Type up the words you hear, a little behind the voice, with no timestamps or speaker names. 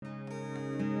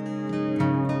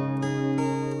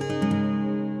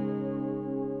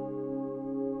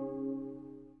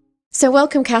So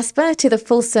welcome, Caspar, to the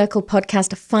Full Circle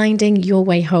podcast, Finding Your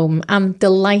Way Home. I'm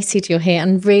delighted you're here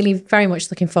and really very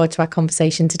much looking forward to our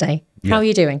conversation today. How are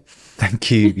you doing? Thank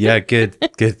you. Yeah, good.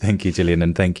 Good. Thank you, Gillian.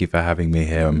 And thank you for having me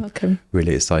here. I'm welcome.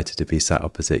 Really excited to be sat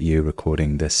opposite you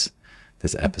recording this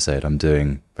episode. I'm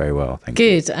doing very well. Thank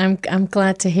you. Good. I'm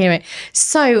glad to hear it.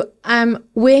 So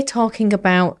we're talking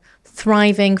about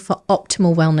thriving for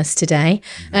optimal wellness today.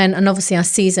 And obviously our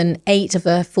season 8 of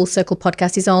the Full Circle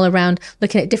podcast is all around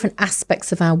looking at different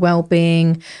aspects of our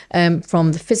well-being,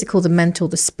 from the physical, the mental,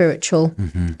 the spiritual,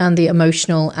 and the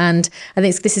emotional. And I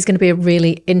think this is going to be a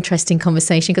really interesting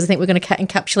conversation because I think we're going to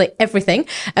encapsulate everything.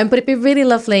 But it'd be really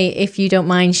lovely if you don't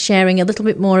mind sharing a little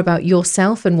bit more about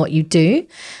yourself and what you do,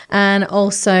 and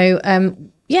also,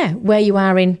 where you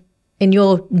are in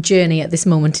your journey at this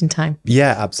moment in time.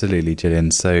 Yeah, absolutely, Gillian.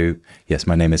 So yes,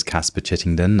 my name is Caspar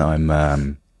Chittenden. I'm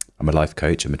a life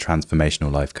coach. I'm a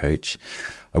transformational life coach.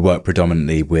 I work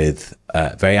predominantly with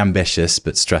very ambitious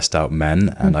but stressed out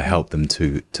men, and I help them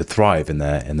to thrive in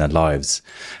their lives.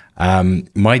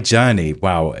 My journey,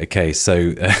 wow. Okay,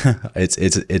 so it's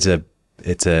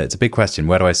a big question.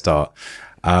 Where do I start?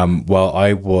 Well,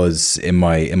 I was in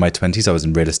my 20s. I was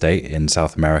in real estate in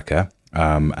South America.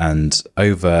 And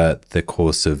over the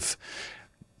course of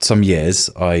some years,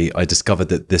 I discovered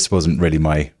that this wasn't really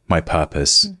my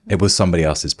purpose. It was somebody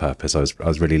else's purpose. I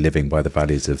was really living by the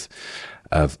values of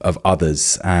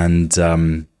others. And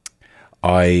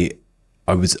I've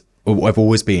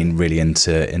always been really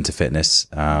into fitness.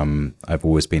 I've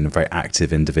always been a very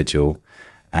active individual,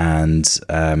 and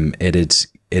it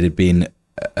had been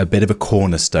a bit of a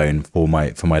cornerstone for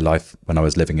my life when I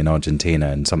was living in Argentina,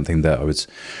 and something that I was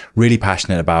really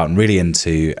passionate about and really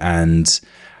into. And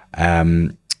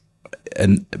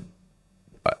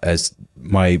as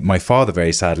my father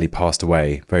very sadly passed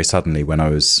away very suddenly when I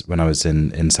was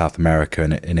in South America,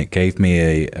 and it gave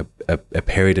me a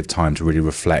period of time to really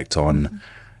reflect on,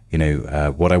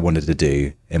 what I wanted to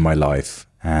do in my life.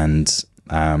 And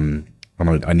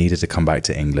I needed to come back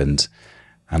to England,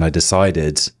 and I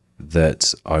decided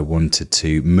that I wanted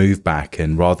to move back,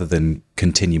 and rather than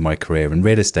continue my career in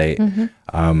real estate,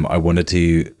 I wanted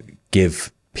to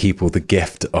give people the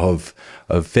gift of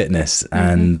fitness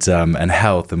and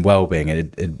health and well-being.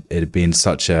 It had been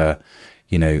such a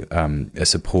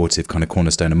supportive kind of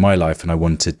cornerstone in my life, and I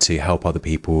wanted to help other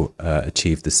people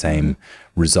achieve the same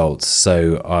results.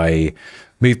 So I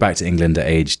moved back to England at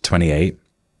age 28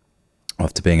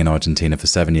 after being in Argentina for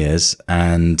 7 years,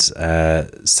 and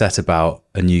set about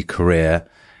a new career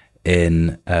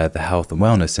in the health and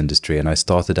wellness industry. And I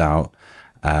started out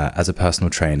as a personal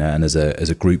trainer and as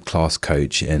a group class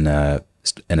coach in a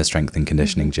strength and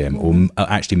conditioning gym, or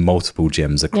actually multiple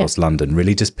gyms across London,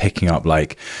 really just picking up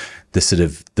like the sort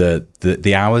of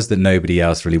the hours that nobody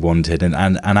else really wanted,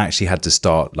 and actually had to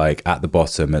start like at the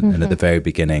bottom and at the very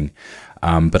beginning.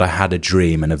 But I had a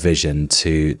dream and a vision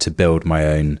to build my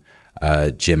own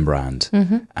gym brand,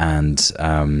 and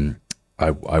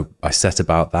I set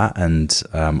about that, and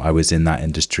I was in that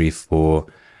industry for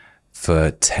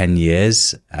 10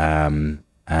 years, and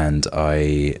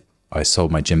I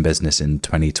sold my gym business in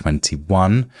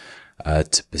 2021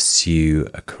 to pursue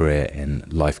a career in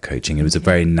life coaching. It was a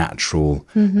very natural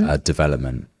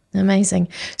development. Amazing.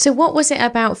 So what was it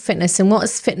about fitness, and what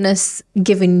has fitness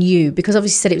given you? Because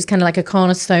obviously you said it was kind of like a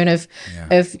cornerstone of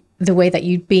the way that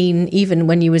you'd been even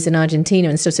when you was in Argentina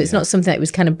and stuff. So it's not something that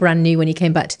was kind of brand new when you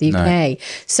came back to the UK.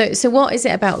 No. So what is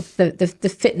it about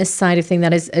the fitness side of thing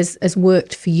that has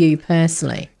worked for you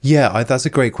personally? Yeah, that's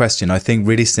a great question. I think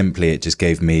really simply it just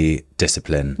gave me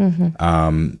discipline.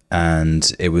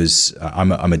 And it was,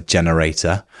 I'm a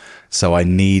generator. So I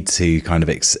need to kind of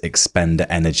expend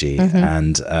energy,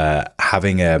 and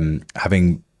having a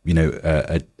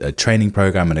training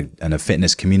program and a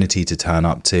fitness community to turn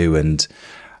up to, and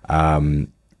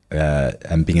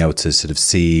being able to sort of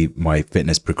see my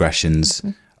fitness progressions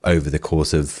over the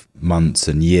course of months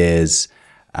and years,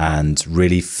 and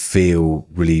really feel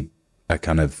really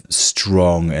kind of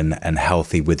strong and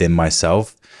healthy within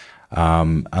myself.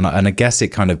 And I guess it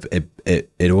kind of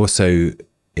it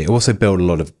also built a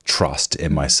lot of trust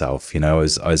in myself. I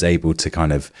was able to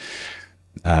kind of,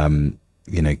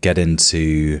 get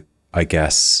into, I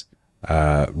guess,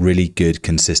 really good,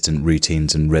 consistent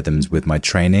routines and rhythms with my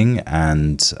training,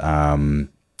 and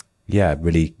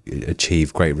really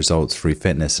achieve great results through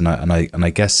fitness. And I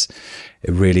guess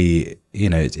it really,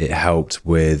 it helped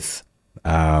with,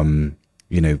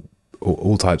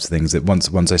 all types of things. That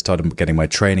once I started getting my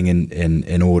training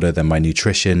in order, then my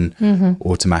nutrition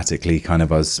automatically kind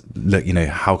of, I was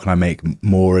how can I make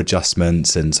more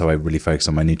adjustments? And so I really focused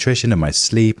on my nutrition and my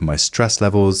sleep and my stress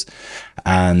levels.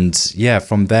 And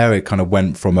from there it kind of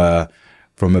went from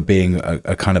being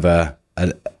a kind of a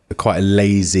quite a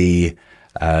lazy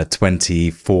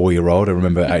 24-year-old. I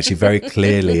remember actually very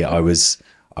clearly I was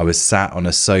sat on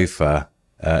a sofa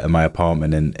in my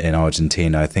apartment in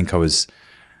Argentina. I think I was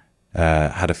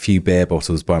had a few beer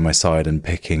bottles by my side and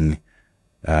picking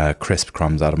crisp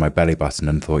crumbs out of my belly button,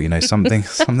 and thought,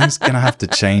 something's gonna have to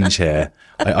change here.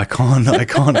 I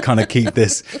can't kind of keep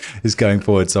this going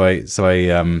forward. So I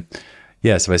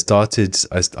committed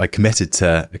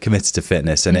to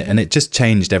fitness, and it just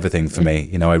changed everything for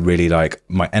me. I really, like,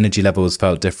 my energy levels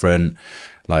felt different.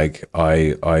 Like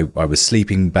I was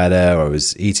sleeping better, I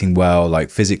was eating well,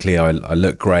 like physically I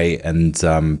looked great, and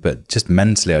but just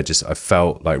mentally I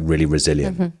felt like really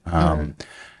resilient.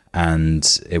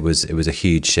 And it was a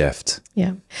huge shift.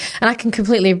 Yeah, and I can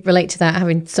completely relate to that,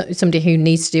 having somebody who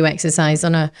needs to do exercise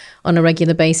on a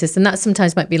regular basis, and that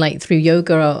sometimes might be like through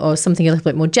yoga or something a little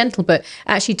bit more gentle, but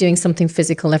actually doing something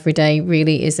physical every day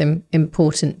really is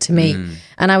important to me.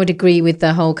 And I would agree with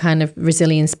the whole kind of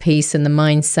resilience piece and the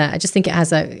mindset. I just think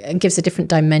it gives a different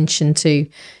dimension to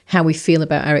how we feel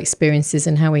about our experiences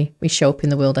and how we show up in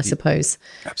the world, I suppose.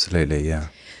 Absolutely, yeah.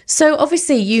 So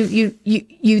obviously you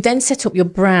then set up your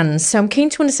brand. So I'm keen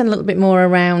to understand a little bit more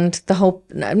around the whole,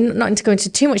 not to go into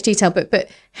too much detail, but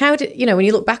how did, when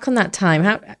you look back on that time,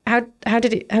 how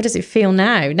does it feel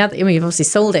now? Now that, you've obviously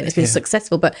sold it and it's been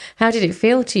successful, but how did it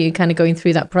feel to you kind of going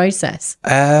through that process?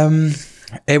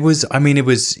 It was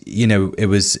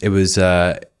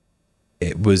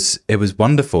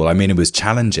wonderful. I mean, it was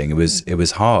challenging. It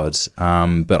was hard.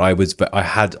 But I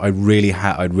really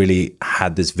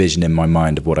had this vision in my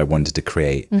mind of what I wanted to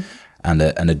create, and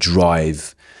a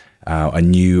drive. I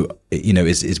knew,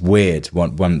 it's weird.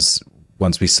 Once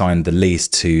we signed the lease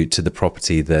to the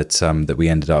property that we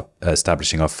ended up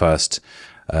establishing our first,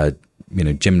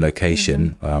 gym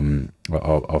location,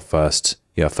 our first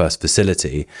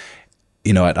facility.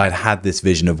 I'd had this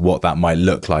vision of what that might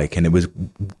look like, and it was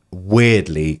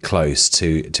weirdly close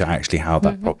to actually how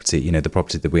that property, the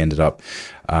property that we ended up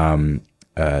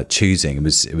choosing, it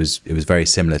was very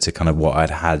similar to kind of what I'd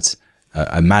had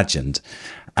imagined.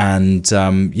 And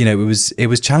it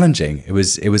was challenging. It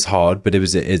was hard, but it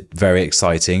was very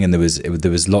exciting, and there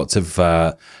was lots of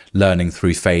learning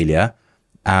through failure.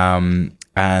 And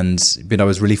I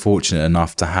was really fortunate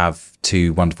enough to have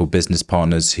two wonderful business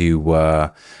partners who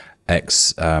were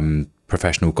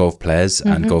professional golf players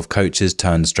and golf coaches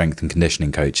turned strength and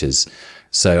conditioning coaches.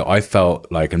 So I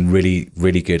felt like in really,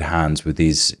 really good hands with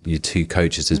these two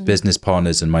coaches as business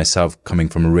partners, and myself coming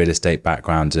from a real estate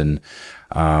background, and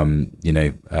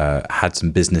had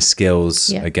some business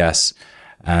skills, I guess.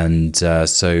 And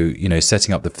so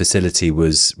setting up the facility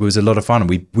was a lot of fun.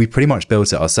 We pretty much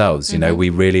built it ourselves. We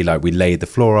really we laid the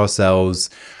floor ourselves.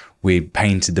 We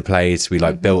painted the place. We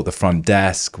built the front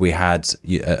desk. We had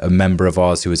a member of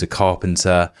ours who was a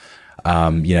carpenter.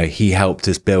 He helped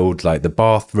us build the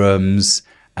bathrooms,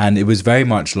 and it was very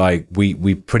much like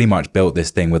we pretty much built this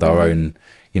thing with our own,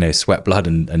 sweat, blood,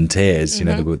 and tears.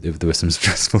 There were some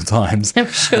stressful times.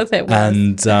 I'm sure there was.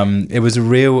 And it was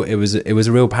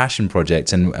a real passion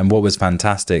project. And what was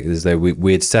fantastic is that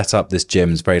we had set up this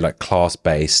gym. It's very class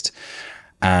based,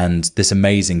 and this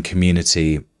amazing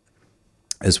community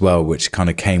as well, which kind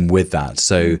of came with that.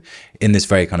 So in this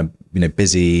very kind of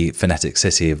busy phonetic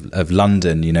city of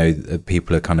London,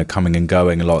 people are kind of coming and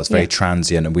going a lot. It's very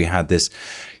transient, and we had this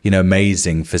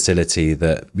amazing facility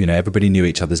that everybody knew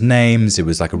each other's names. It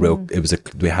was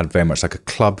we had very much like a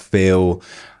club feel.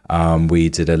 We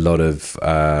did a lot of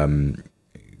kind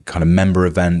of member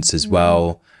events as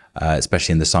well.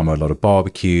 Especially in the summer, a lot of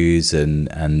barbecues and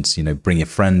bring your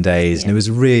friend days, and it was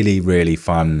really, really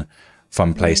fun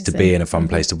place to be and a fun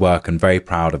place to work, and very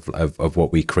proud of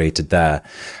what we created there.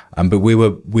 But we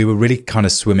were really kind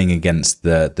of swimming against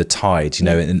the tide,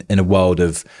 in a world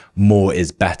of more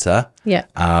is better. Yeah.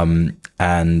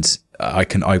 And I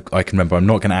can remember, I'm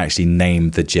not going to actually name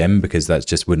the gym because that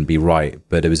just wouldn't be right,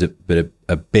 but it was a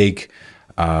big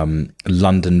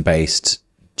London-based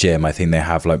gym. I think they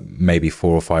have maybe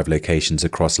 4 or 5 locations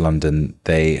across London.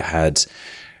 They had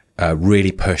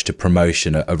really pushed a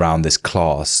promotion around this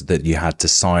class that you had to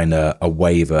sign a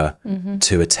waiver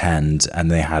to attend, and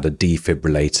they had a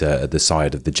defibrillator at the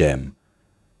side of the gym,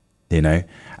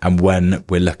 and when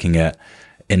we're looking at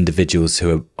individuals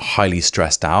who are highly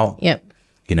stressed out,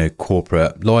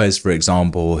 corporate lawyers, for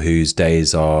example, whose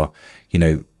days are,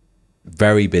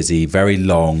 very busy, very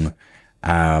long,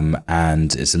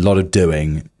 and it's a lot of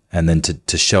doing, and then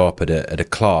to show up at a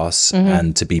class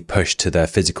and to be pushed to their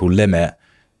physical limit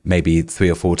maybe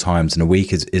 3 or 4 times in a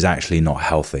week is actually not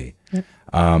healthy. Yep.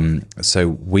 So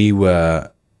we were,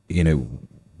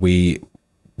 we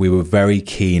were very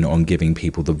keen on giving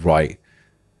people the right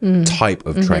type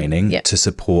of training to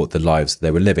support the lives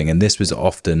they were living. And this was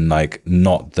often like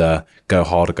not the go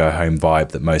hard or go home vibe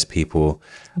that most people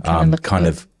kind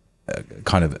of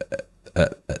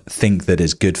think that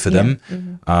is good for them.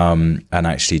 And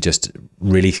actually just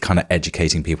really kind of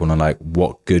educating people on like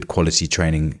what good quality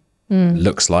training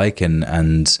looks like,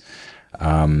 and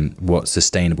what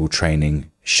sustainable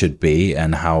training should be,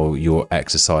 and how your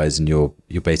exercise and your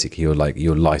basically your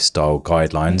lifestyle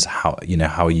guidelines,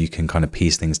 how you can kind of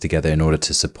piece things together in order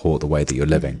to support the way that you're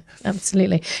living.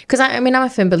 Absolutely. Because I'm a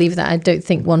firm believer that I don't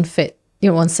think one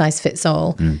size fits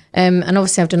all. And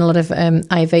obviously I've done a lot of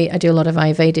I do a lot of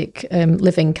Ayurvedic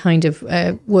living kind of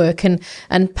work, and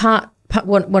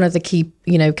one of the key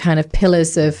kind of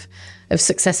pillars of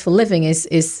successful living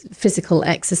is physical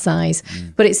exercise.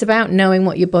 But it's about knowing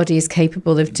what your body is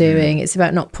capable of doing. It's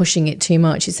about not pushing it too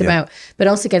much. It's about, but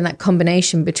also getting that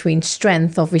combination between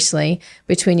strength, obviously,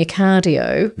 between your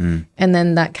cardio and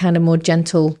then that kind of more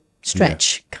gentle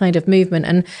stretch kind of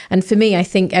movement. And for me, I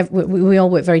think we all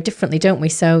work very differently, don't we?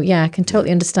 So I can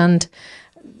totally understand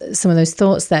some of those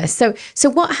thoughts there. So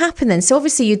what happened then? So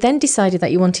obviously you then decided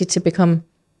that you wanted to become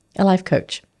a life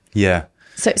coach. Yeah.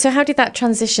 So how did that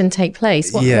transition take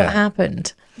place? What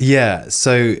happened? Yeah,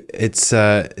 so it's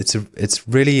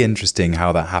really interesting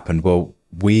how that happened. Well,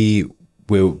 we're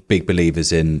big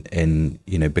believers in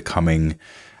becoming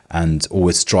and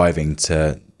always striving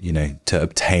to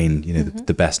obtain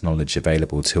the best knowledge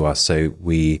available to us. So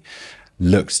we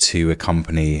looked to a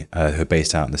company who are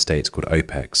based out in the States called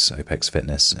OPEX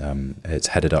Fitness. It's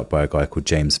headed up by a guy called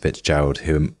James Fitzgerald,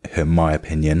 who in my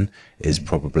opinion is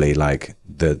probably like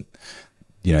the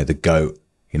GOAT.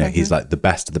 He's like the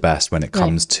best of the best when it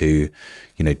comes to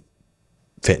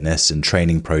fitness and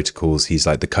training protocols. He's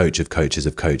like the coach of coaches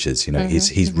of coaches.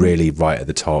 He's really right at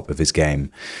the top of his game.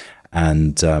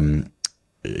 And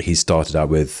he started out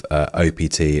with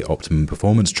OPT, Optimum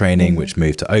Performance Training, which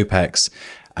moved to OPEX,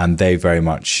 and they very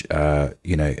much they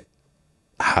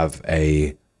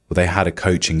had a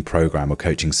coaching program or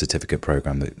coaching certificate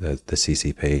program, the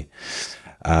CCP.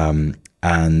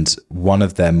 And one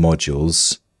of their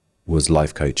modules was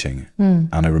life coaching. And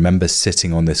I remember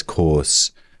sitting on this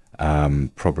course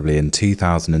probably in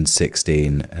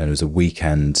 2016, and it was a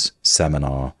weekend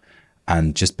seminar,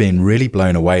 and just being really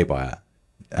blown away by it.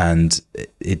 And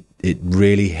it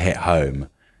really hit home.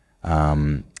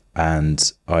 And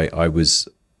I was,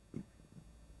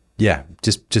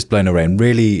 just blown away and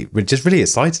really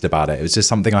excited about it. It was just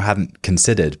something I hadn't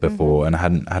considered before, and it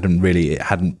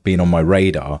hadn't been on my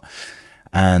radar.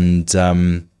 And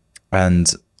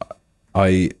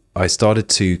I started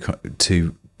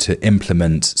to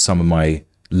implement some of my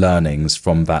learnings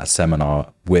from that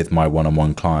seminar with my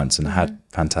one-on-one clients, and had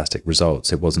fantastic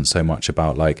results. It wasn't so much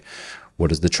about like,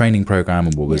 what is the training program,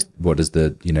 and what's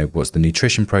the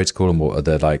nutrition protocol, and what are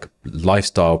the like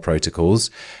lifestyle protocols.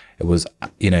 It was,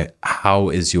 how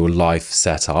is your life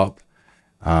set up,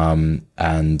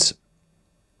 and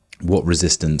what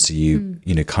resistance are you,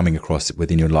 coming across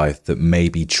within your life that may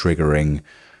be triggering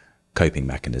coping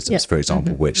mechanisms, for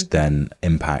example, which then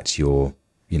impact your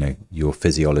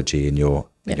physiology and your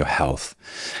health.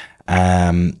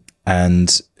 And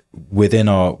within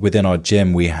our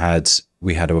gym, we had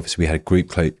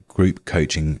group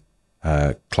coaching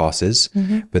classes,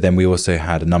 but then we also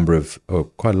had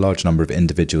quite a large number of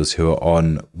individuals who are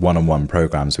on one-on-one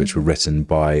programs, which were written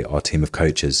by our team of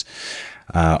coaches.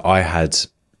 I had,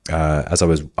 as I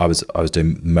was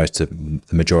doing the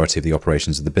majority of the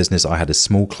operations of the business, I had a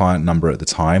small client number at the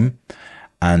time,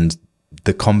 and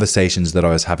the conversations that I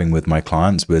was having with my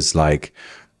clients was like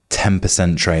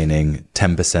 10% training,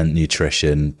 10%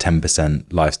 nutrition,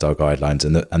 10% lifestyle guidelines,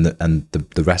 and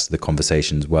the rest of the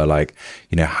conversations were like,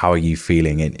 how are you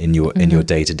feeling in your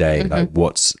day to day? Like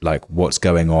what's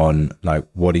going on? Like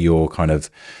what are your kind of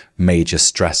major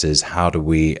stresses? How do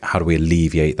we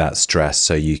alleviate that stress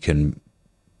so you can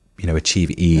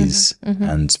achieve ease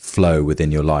and flow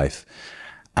within your life?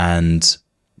 And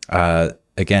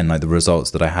again, like the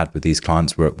results that I had with these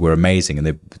clients were amazing, and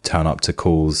they turn up to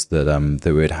calls that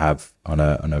we would have on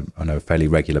a fairly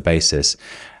regular basis,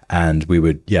 and we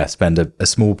would spend a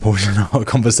small portion of our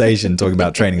conversation talking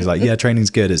about training. It's like, training's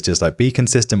good. It's just like, be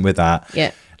consistent with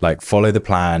that. Like follow the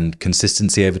plan.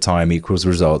 Consistency over time equals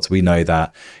results. We know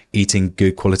that eating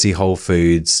good quality whole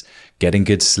foods, getting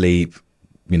good sleep,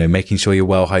 making sure you're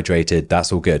well hydrated.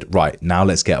 That's all good. Right. Now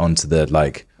let's get onto the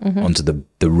onto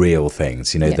the real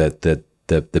things,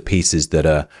 the pieces that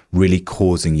are really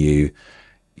causing you,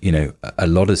 a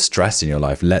lot of stress in your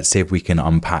life. Let's see if we can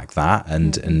unpack that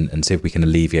and see if we can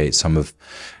alleviate some of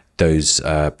those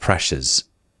pressures.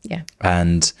 Yeah.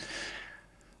 And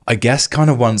I guess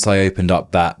kind of once I opened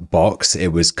up that box, it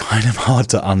was kind of hard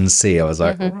to unsee. I was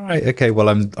like, right, okay, well,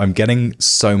 I'm getting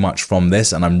so much from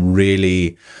this, and I'm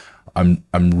really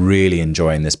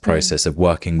enjoying this process of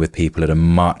working with people at a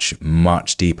much,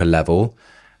 much deeper level,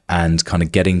 and kind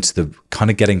of getting to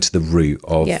the root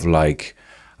of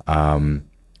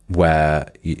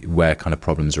where kind of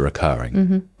problems are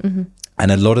occurring.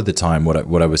 And a lot of the time,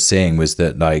 what I was seeing was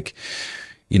that, like,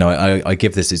 I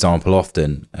give this example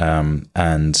often,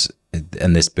 and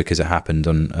this because it happened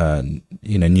on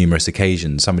numerous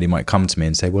occasions. Somebody might come to me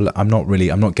and say, well, I'm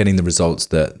not getting the results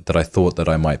that I thought that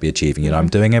I might be achieving. I'm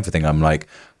doing everything. I'm like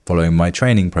following my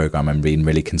training program. I'm being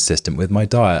really consistent with my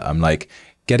diet. I'm like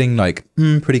getting like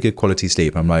pretty good quality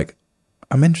sleep. I'm like,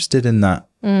 I'm interested in that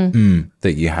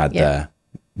that you had there.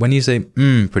 When you say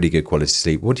pretty good quality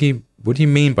sleep, what do you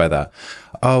mean by that?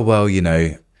 Oh, well,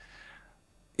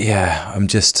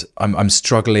 I'm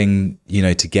struggling,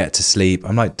 to get to sleep.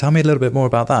 I'm like, tell me a little bit more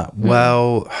about that.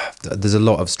 Well, there's a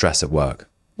lot of stress at work.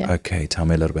 Yeah. Okay, tell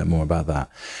me a little bit more about that.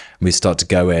 And we start to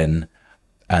go in,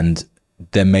 and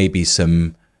there may be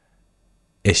some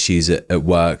issues at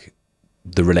work.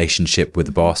 The relationship with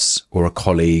the boss or a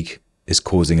colleague is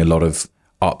causing a lot of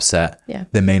upset. Yeah.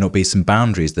 There may not be some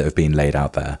boundaries that have been laid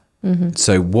out there.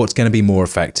 So what's going to be more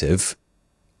effective?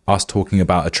 Us talking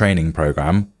about a training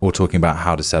program or talking about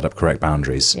how to set up correct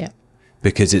boundaries? Yeah.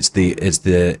 Because it's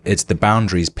the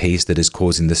boundaries piece that is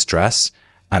causing the stress,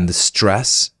 and the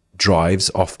stress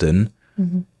drives often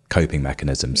coping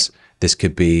mechanisms. Yeah. This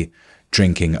could be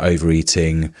drinking,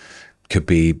 overeating, could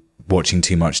be watching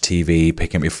too much TV,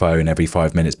 picking up your phone every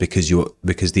 5 minutes because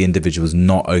the individual is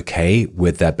not okay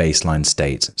with their baseline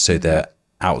state. So they're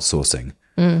outsourcing.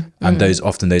 And those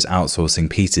outsourcing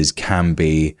pieces can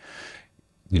be,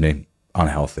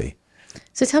 unhealthy.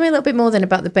 So tell me a little bit more then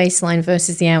about the baseline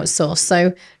versus the outsource.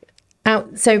 So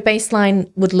baseline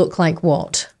would look like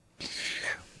what?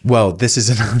 Well, this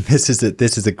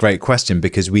is a great question,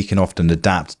 because we can often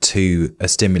adapt to a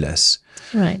stimulus.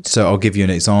 Right. So I'll give you an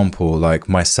example. Like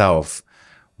myself,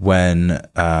 when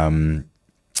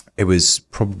it was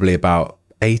probably about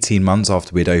 18 months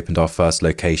after we'd opened our first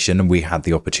location, and we had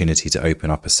the opportunity to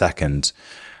open up a second.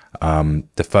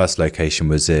 The first location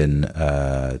was in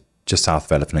just south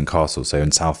of Elephant and Castle, so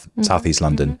in southeast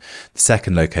London. The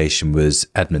second location was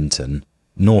Edmonton,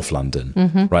 North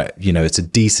London, right? It's a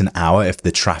decent hour if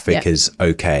the traffic is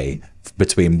okay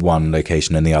between one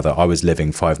location and the other. I was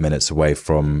living 5 minutes away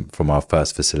from our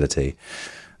first facility.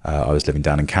 I was living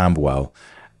down in Camberwell,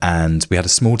 and we had a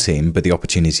small team, but the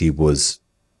opportunity was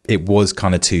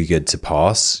kind of too good to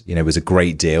pass. It was a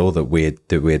great deal that we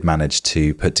had managed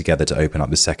to put together to open up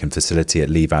the second facility at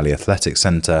Lee Valley Athletic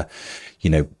Centre.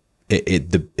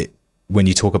 When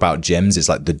you talk about gyms, it's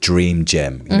like the dream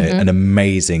gym. An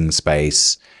amazing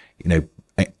space.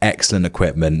 Excellent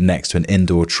equipment next to an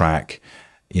indoor track.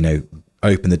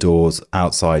 Open the doors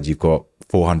outside. You've got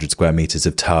 400 square meters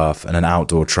of turf and an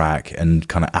outdoor track, and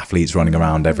kind of athletes running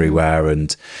around everywhere.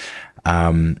 And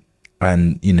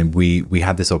we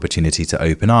had this opportunity to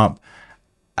open up,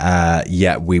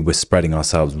 yet we were spreading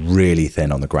ourselves really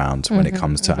thin on the ground when it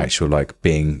comes to actual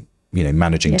being,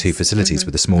 managing two facilities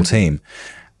with a small team.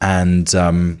 And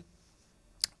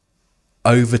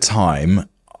over time,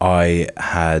 I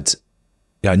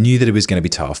knew that it was going to be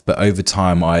tough, but over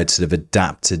time I had sort of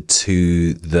adapted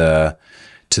to the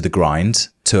grind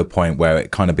to a point where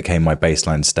it kind of became my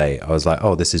baseline state. I was like,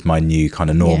 oh, this is my new kind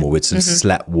of normal. We'd sort of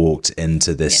slept walked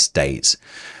into this state.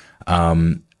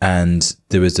 And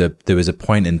there was a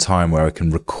point in time where I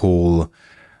can recall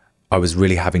I was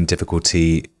really having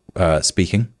difficulty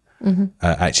speaking,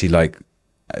 actually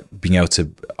being able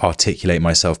to articulate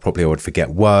myself properly. I would forget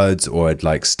words, or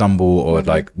I'd stumble, or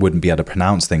I'd wouldn't be able to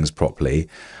pronounce things properly.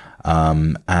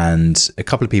 And a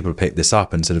couple of people picked this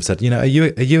up and sort of said, are you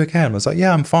okay? And I was like,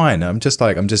 yeah, I'm fine. I'm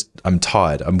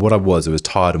tired. And what I was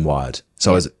tired and wired.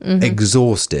 So I was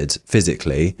exhausted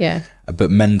physically,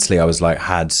 but mentally I was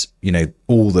had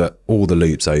all the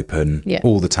loops open,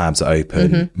 all the tabs are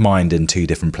open, mind in two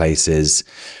different places.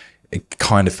 It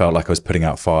kind of felt like I was putting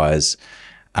out fires.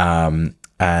 And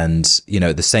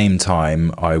at the same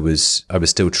time I was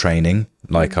still training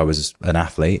like I was an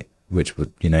athlete, which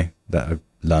would that I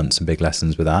learned some big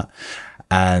lessons with that.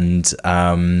 And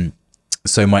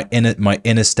so my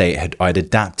inner state I'd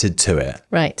adapted to it,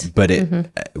 right? But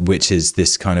it which is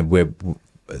this kind of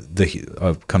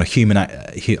kind of human,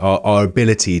 our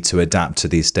ability to adapt to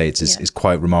these states is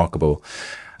quite remarkable.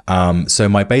 So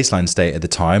my baseline state at the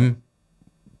time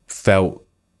felt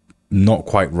not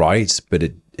quite right, but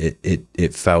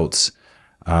it felt,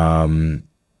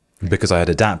 because I had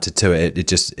adapted to it,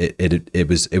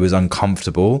 it was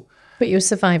uncomfortable. But you were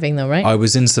surviving though, right? I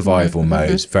was in survival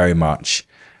mode very much,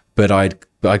 but I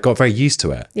got very used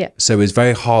to it. Yeah. So it was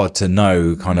very hard to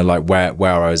know kind of like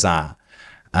where I was at.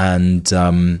 And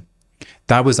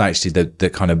that was actually the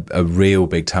kind of a real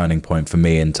big turning point for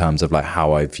me in terms of like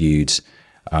how I viewed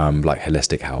like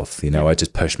holistic health. You know, I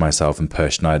just pushed myself and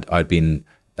pushed, and I'd been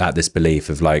at this belief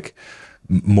of like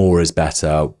more is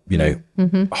better, you know,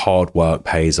 hard work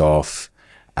pays off.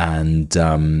 And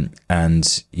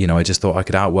you know, I just thought I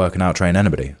could outwork and outtrain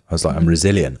anybody. I was like, I'm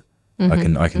resilient.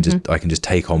 I can just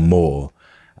take on more.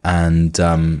 And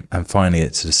finally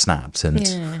it sort of snapped. And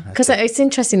because it's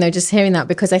interesting though, just hearing that,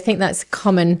 because I think that's a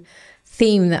common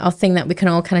theme, that our thing that we can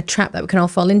all kind of trap, that we can all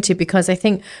fall into, because I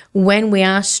think when we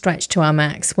are stretched to our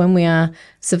max, when we are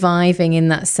surviving in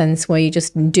that sense where you're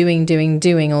just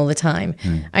doing all the time,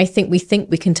 I think we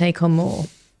can take on more.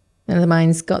 And the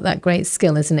mind's got that great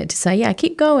skill, isn't it, to say, yeah,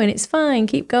 keep going, it's fine,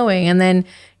 keep going. And then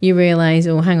you realize,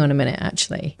 oh, hang on a minute,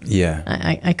 actually. Yeah.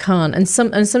 I can't. And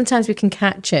sometimes we can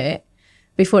catch it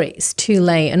before it's too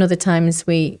late. And other times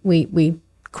we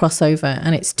cross over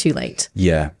and it's too late.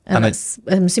 Yeah. And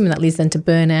I'm assuming that leads then to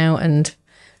burnout and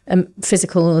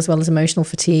physical as well as emotional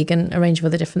fatigue and a range of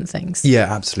other different things.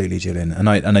 Yeah, absolutely, Gillian. And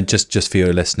I just for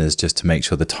your listeners, just to make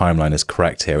sure the timeline is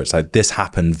correct here, it's like this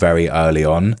happened very early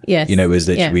on. Yes. You know, it was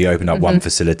literally we opened up one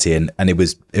facility and it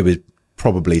was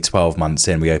probably 12 months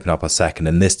in, we opened up our second,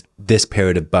 and this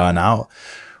period of burnout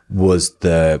was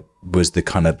the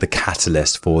kind of the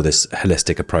catalyst for this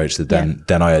holistic approach that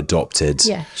then I adopted.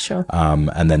 Yeah, sure.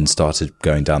 And then started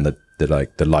going down the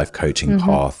life coaching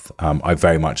path. I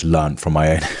very much learned from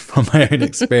my own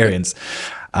experience.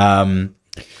 But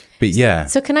yeah.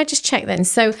 So can I just check then?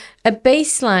 So a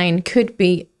baseline could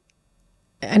be,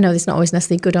 I know it's not always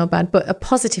necessarily good or bad, but a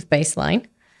positive baseline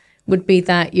would be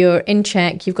that you're in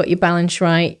check, you've got your balance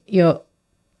right, you're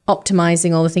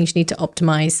optimizing all the things you need to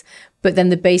optimize. But then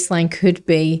the baseline could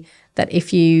be that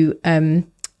if you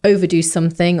overdo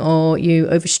something or you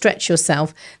overstretch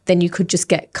yourself, then you could just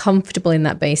get comfortable in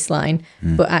that baseline,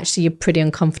 but actually you're pretty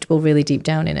uncomfortable really deep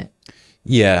down in it.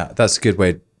 Yeah, that's a good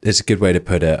way. It's a good way to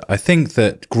put it. I think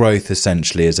that growth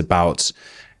essentially is about,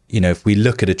 you know, if we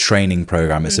look at a training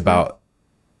program, it's about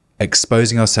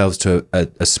exposing ourselves to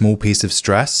a small piece of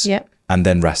stress and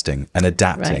then resting and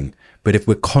adapting. Right. But if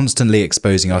we're constantly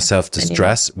exposing ourselves to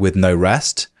stress with no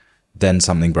rest, then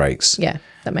something breaks. Yeah,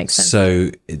 that makes sense.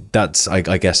 So that's,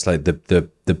 I guess, like the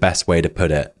best way to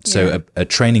put it. So a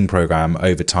training program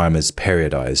over time is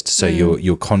periodized. So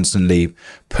you're constantly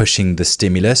pushing the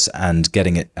stimulus and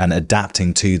getting it and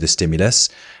adapting to the stimulus,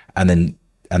 and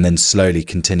then slowly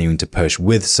continuing to push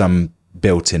with some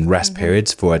built-in rest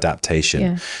periods for adaptation.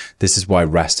 Yeah. This is why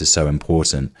rest is so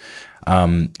important.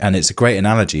 And it's a great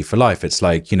analogy for life. It's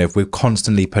like, you know, if we're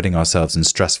constantly putting ourselves in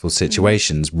stressful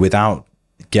situations without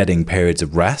getting periods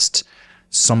of rest,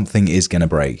 something is going to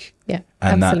break. Yeah,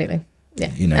 and absolutely.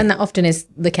 You know, and that often is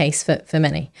the case for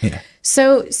many. Yeah.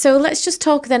 So let's just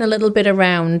talk then a little bit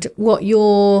around what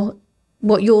your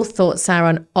thoughts are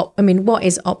on, what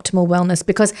is optimal wellness?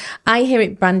 Because I hear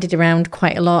it bandied around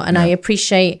quite a lot, and I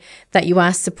appreciate that you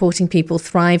are supporting people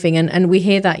thriving, and we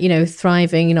hear that, you know,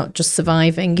 thriving, you're not just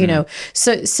surviving, you know.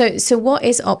 So what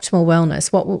is optimal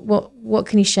wellness? What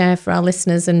can you share for our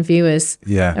listeners and viewers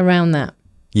around that?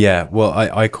 Yeah, well,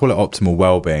 I call it optimal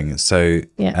well-being. So,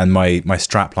 and my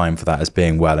strapline for that is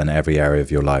being well in every area of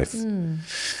your life.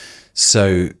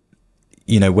 So,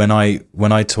 you know, when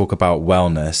I talk about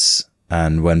wellness,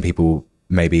 and when people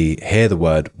maybe hear the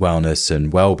word wellness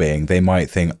and well-being, they might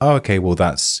think, oh, okay, well,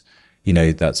 that's, you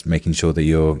know, that's making sure that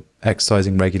you're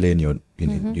exercising regularly and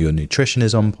your nutrition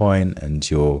is on point,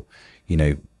 and you've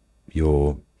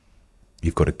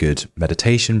got a good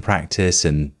meditation practice,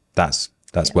 and that's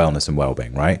wellness and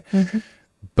well-being, right?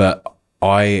 But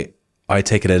I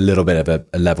take it a little bit of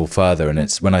a level further, and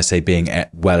it's when I say being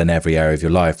well in every area of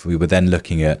your life, we were then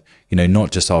looking at, you know,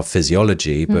 not just our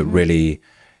physiology, but really,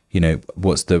 you know,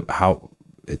 what's the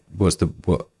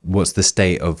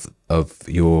state of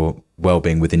your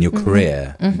well-being within your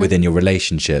career, within your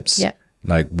relationships,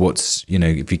 like what's, you know,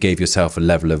 if you gave yourself a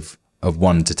level of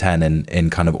 1 to 10 in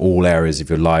kind of all areas of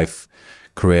your life,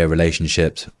 career,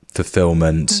 relationships,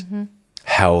 fulfillment,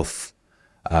 health,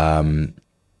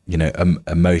 you know,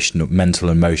 mental,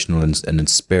 emotional, and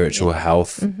spiritual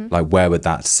health, like where would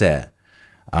that sit?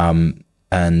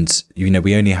 and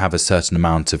we only have a certain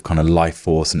amount of kind of life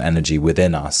force and energy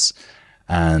within us.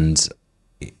 And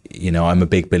I'm a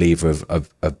big believer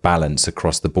of balance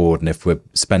across the board. And if we're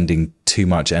spending too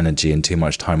much energy and too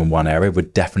much time in one area, we're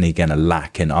definitely going to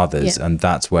lack in others. And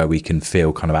that's where we can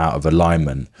feel kind of out of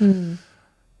alignment.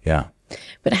 Yeah.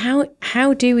 But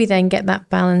how do we then get that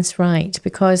balance right?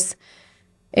 Because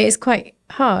it is quite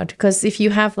hard, because if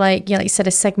you have like you said,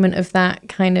 a segment of that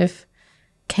kind of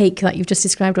cake that you've just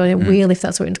described, or a wheel, if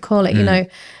that's what you want to call it,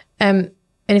 and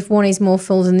if one is more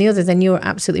full than the other, then you're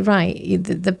absolutely right.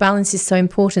 The balance is so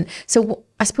important. So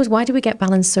I suppose, why do we get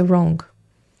balance so wrong?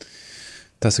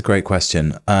 That's a great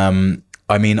question. I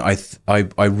mean, I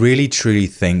really truly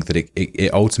think that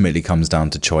it ultimately comes down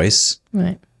to choice.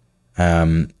 Right.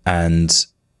 And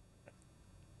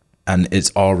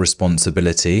it's our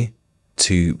responsibility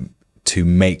to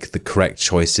make the correct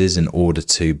choices in order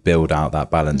to build out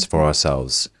that balance for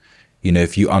ourselves.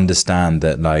 If you understand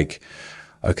that, like,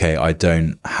 okay, I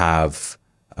don't have,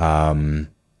 I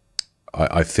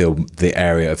feel the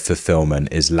area of fulfillment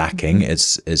is lacking.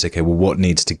 It's okay. Well, what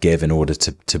needs to give in order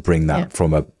to bring that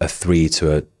from a 3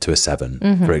 to a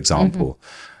 7, for example?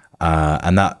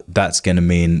 And that's going to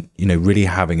mean, really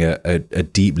having a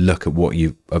deep look at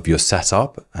of your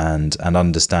setup and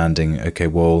understanding, okay,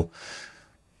 well,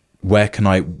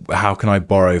 how can I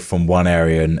borrow from one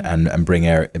area and bring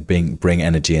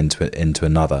energy into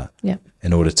another,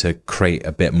 in order to create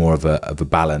a bit more of a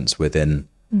balance within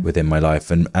my life,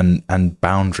 and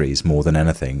boundaries more than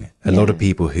anything. A lot of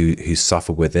people who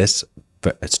suffer with this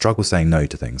struggle saying no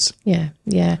to things. Yeah.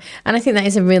 And I think that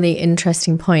is a really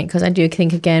interesting point, because I do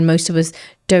think, again, most of us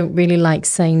don't really like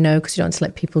saying no, because we don't want to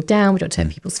let people down, we don't want to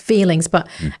hurt people's feelings. But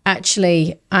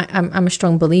actually, I'm a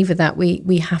strong believer that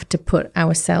we have to put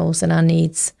ourselves and our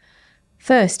needs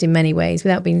first in many ways,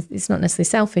 without being, it's not necessarily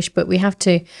selfish, but we have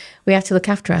to look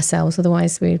after ourselves.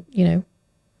 Otherwise, it's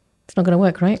not going to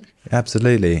work, right?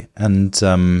 Absolutely. And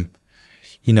I'm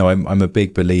a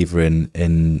big believer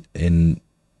in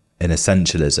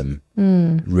essentialism,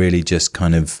 really just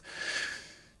kind of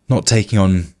not taking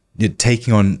on the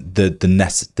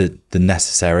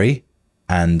necessary,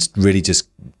 and really just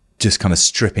kind of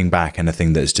stripping back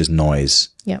anything that's just noise.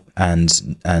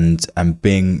 And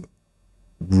being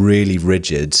really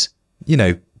rigid,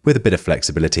 with a bit of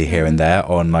flexibility here and there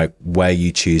on like where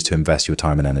you choose to invest your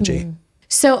time and energy.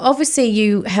 So obviously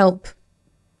you help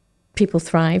people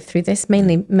thrive through this,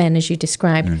 mainly men, as you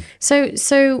described.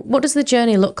 So what does the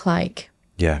journey look like?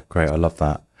 Yeah, great. I love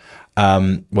that.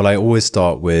 Well, I always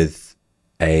start with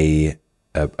a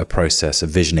process, a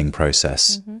visioning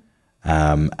process.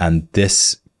 And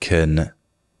this can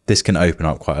open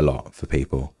up quite a lot for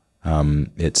people.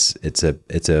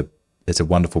 It's a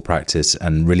wonderful practice,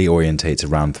 and really orientates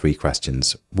around 3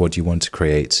 questions. What do you want to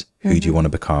create? Who do you want to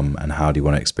become? And how do you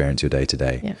want to experience your day to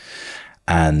day?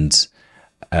 And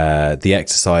the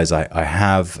exercise I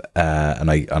have,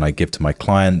 and I give to my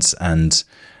clients, and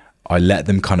I let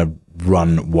them kind of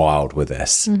run wild with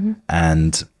this.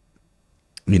 And,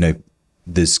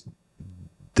 there's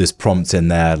prompts in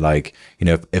there, like,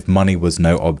 if money was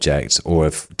no object, or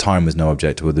if time was no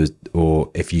object,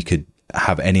 or if you could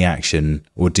have any action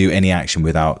or do any action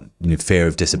without fear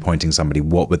of disappointing somebody,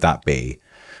 what would that be?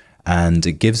 And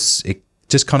it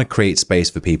just kind of creates space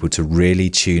for people to really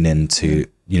tune into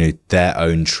their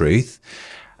own truth,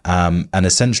 and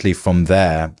essentially from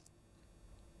there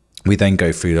we then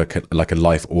go through like a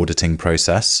life auditing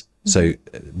process. So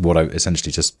what I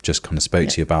essentially just kind of spoke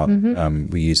to you about,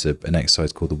 we use an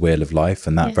exercise called the Wheel of Life,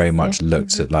 and that very much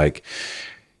looks at like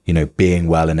being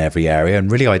well in every area, and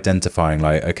really identifying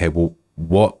like, okay, well,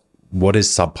 what is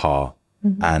subpar,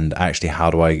 and actually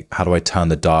how do I turn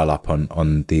the dial up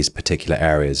on these particular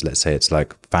areas? Let's say it's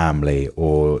like family,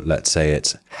 or let's say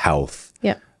it's health.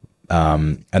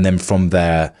 And then from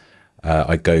there,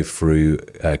 I go through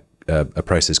a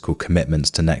process called commitments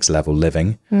to next level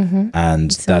living.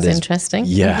 And sounds interesting.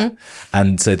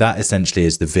 And so that essentially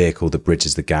is the vehicle that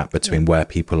bridges the gap between where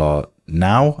people are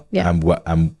now and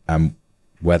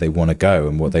where they want to go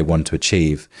and what they want to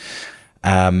achieve.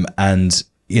 And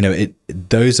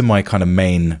those are my kind of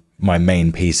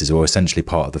main pieces, or essentially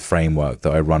part of the framework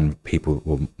that I run people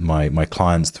or my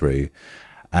clients through.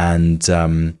 And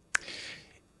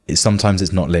sometimes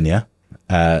it's not linear.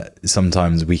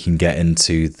 Sometimes we can get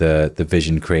into the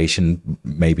vision creation,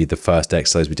 maybe the first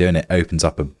exercise we do, and it opens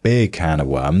up a big can of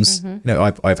worms.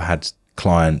 I've had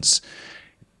clients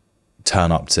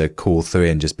turn up to call 3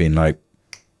 and just been like,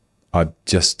 I've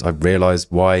realized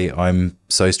why I'm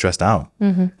so stressed out.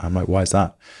 I'm like, why is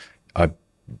that? I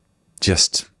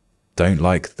just don't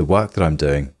like the work that I'm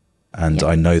doing, and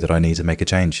I know that I need to make a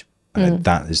change.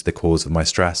 That is the cause of my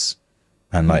stress.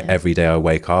 And like every day I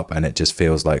wake up and it just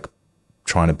feels like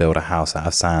trying to build a house out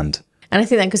of sand. And I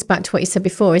think that goes back to what you said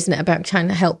before, isn't it, about trying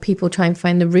to help people try and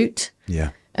find the root?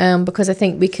 Yeah. Because I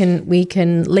think we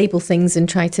can label things and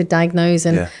try to diagnose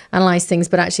and analyze things,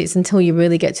 but actually it's until you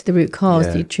really get to the root cause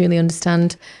that you truly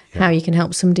understand how you can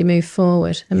help somebody move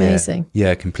forward. Amazing.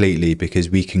 Yeah, completely. Because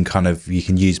you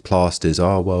can use plasters.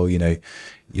 Oh, well,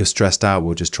 you're stressed out.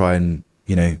 We'll just try and,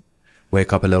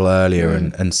 wake up a little earlier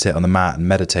and sit on the mat and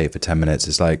meditate for 10 minutes.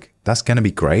 It's like, that's going to be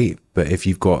great. But if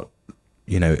you've got,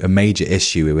 a major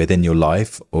issue within your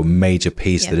life or major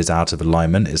piece that is out of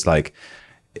alignment, it's like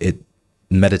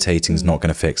meditating is not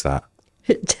going to fix that.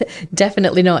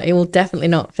 Definitely not. It will definitely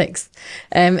not fix.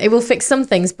 It will fix some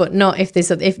things, but not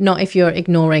if you're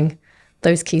ignoring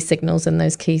those key signals and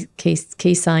those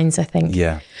key signs, I think.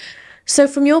 Yeah. So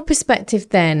from your perspective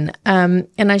then, and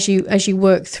as you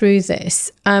work through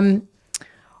this,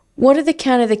 what are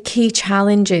the key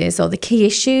challenges or the key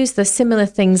issues, the similar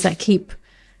things that keep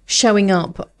showing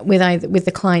up with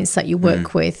the clients that you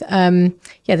work with?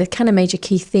 The kind of major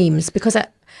key themes, because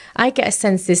I get a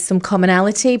sense there's some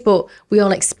commonality, but we're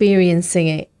all experiencing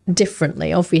it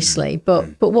differently, obviously. But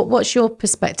what's your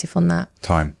perspective on that?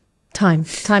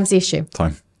 Time's the issue.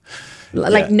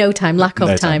 No time, lack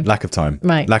of time. Lack of time.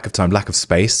 Right. Lack of time, lack of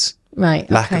space. Right.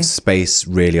 Lack of space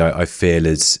really I feel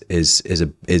is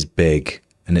big,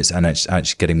 and it's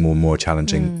actually getting more and more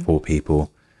challenging for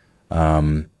people.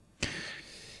 I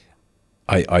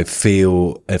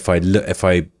feel if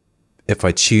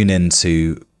I tune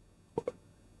into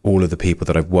all of the people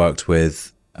that I've worked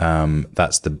with,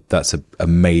 that's a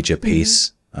major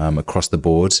piece across the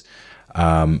board,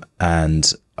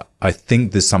 and I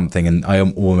think there's something, and I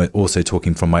am also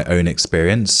talking from my own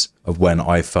experience of when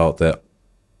I felt that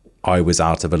I was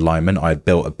out of alignment. I had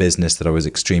built a business that I was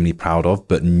extremely proud of,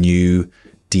 but knew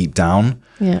deep down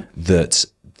that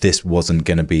this wasn't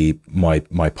going to be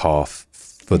my path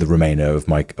for the remainder of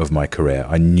my career.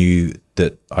 I knew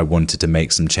that I wanted to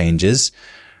make some changes,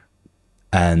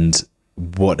 and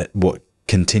what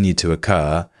continued to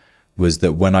occur was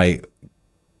that when I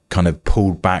kind of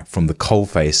pulled back from the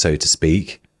coalface, so to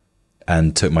speak,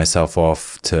 and took myself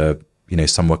off to,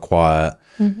 somewhere quiet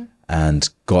and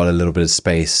got a little bit of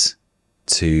space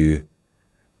to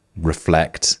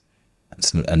reflect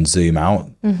and zoom out,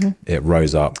 it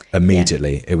rose up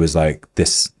immediately. Yeah. It was like,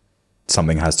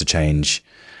 something has to change.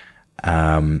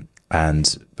 But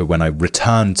when I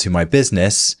returned to my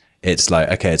business, it's like,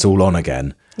 okay, it's all on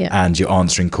again. Yeah. And you're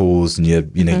answering calls, and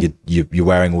you're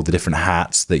wearing all the different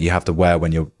hats that you have to wear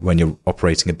when you're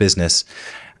operating a business.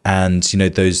 And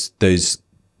those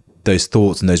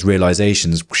thoughts and those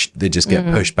realizations, they just get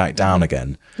pushed back down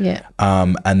again. Yeah.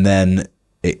 And then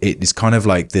it's kind of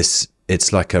like this.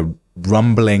 It's like a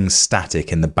rumbling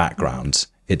static in the background.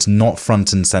 It's not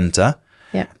front and center.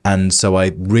 Yeah. And so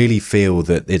I really feel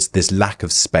that it's this lack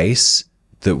of space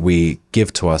that we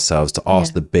give to ourselves to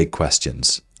ask the big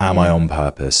questions. Am I on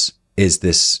purpose? Is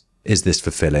this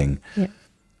fulfilling? Yeah.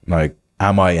 Like,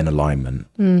 am I in alignment?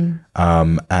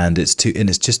 And it's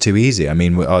just too easy. I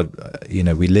mean,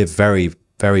 we live very,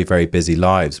 very, very busy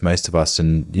lives, most of us,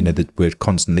 and we're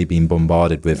constantly being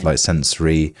bombarded with like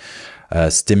sensory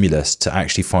stimulus to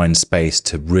actually find space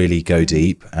to really go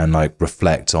deep and like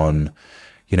reflect on,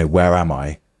 where am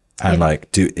I? And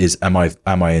like, am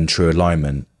I in true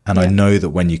alignment? And I know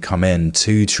that when you come in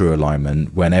to true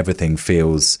alignment, when everything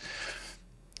feels,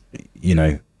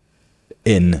 in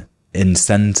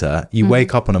center, you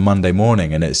wake up on a Monday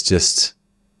morning and it's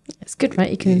good, right?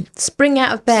 You can spring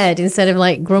out of bed instead of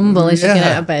like grumble as you get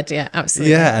out of bed. Yeah,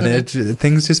 absolutely. Yeah, and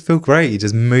things just feel great. You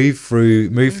just move through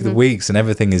the weeks, and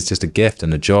everything is just a gift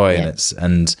and a joy.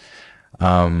 And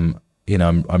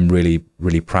I'm really,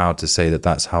 really proud to say that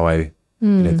that's how I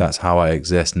that's how I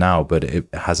exist now. But it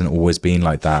hasn't always been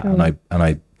like that. Sure. And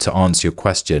I to answer your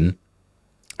question,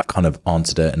 I kind of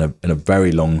answered it in a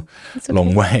very long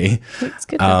way. It's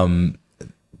good.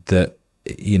 That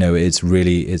it's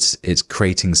really it's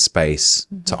creating space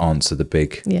to answer the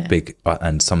big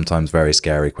and sometimes very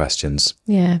scary questions.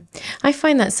 Yeah, I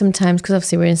find that sometimes, because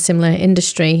obviously we're in a similar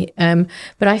industry,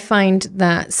 but I find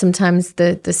that sometimes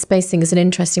the space thing is an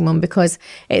interesting one, because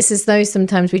it's as though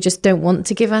sometimes we just don't want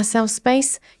to give ourselves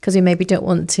space because we maybe don't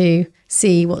want to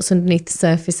see what's underneath the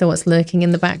surface or what's lurking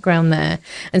in the background there.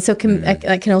 And so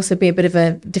that can also be a bit of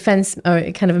a defense or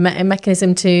kind of a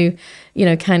mechanism to,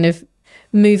 kind of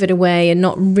move it away and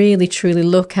not really truly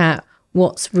look at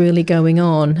what's really going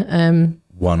on.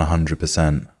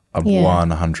 100%. I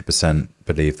 100%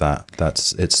 believe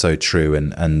that. It's so true.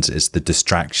 And it's the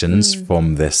distractions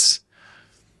from this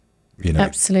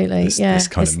Absolutely. this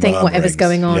kind of think whatever's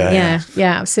going on. Yeah.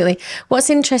 Yeah, absolutely. What's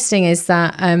interesting is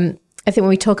that I think when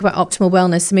we talk about optimal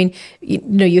wellness, I mean,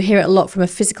 you hear it a lot from a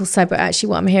physical side, but actually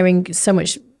what I'm hearing so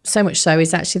much so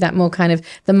is actually that more kind of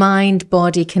the mind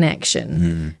body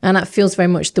connection. And that feels very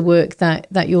much the work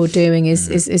that you're doing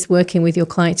is working with your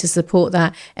client to support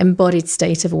that embodied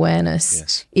state of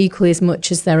awareness equally as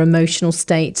much as their emotional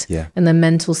state and their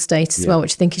mental state as well,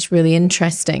 which I think is really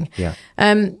interesting.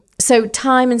 So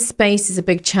time and space is a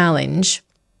big challenge.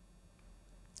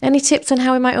 Any tips on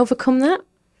how we might overcome that?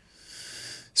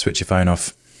 Switch your phone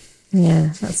off.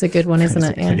 Yeah, that's a good one, isn't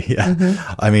it?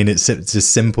 Yeah. I mean, it's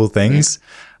just simple things.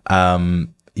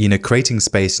 Creating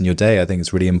space in your day, I think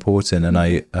is really important.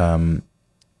 And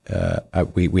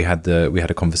we had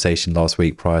a conversation last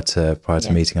week prior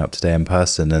to meeting up today in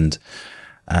person, and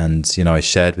I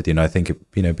shared with you, and I think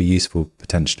it be useful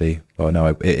potentially. Well, no,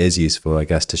 it is useful, I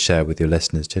guess, to share with your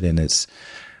listeners, Chittenden.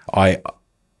 I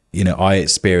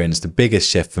experienced the biggest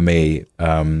shift for me.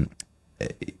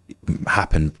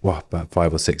 Happened about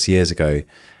 5 or 6 years ago.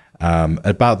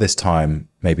 About this time,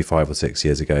 maybe 5 or 6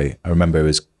 years ago, I remember it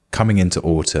was coming into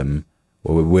autumn,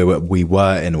 or we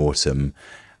were in autumn,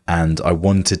 and I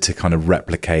wanted to kind of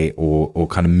replicate or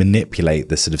kind of manipulate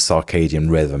the sort of circadian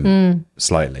rhythm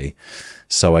slightly.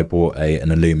 So I bought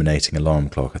an illuminating alarm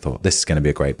clock. I thought, this is going to be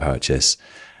a great purchase.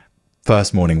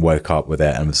 First morning, woke up with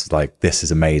it and was like, this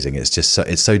is amazing. It's just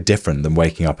it's so different than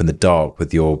waking up in the dark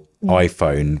with your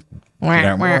iPhone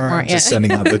just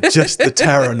sending out the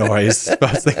terror noise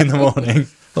first thing in the morning.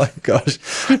 Like, gosh.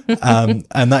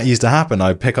 And that used to happen.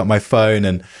 I'd pick up my phone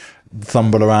and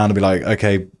thumble around and be like,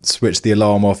 okay, switch the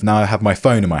alarm off. Now I have my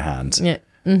phone in my hand. Yeah.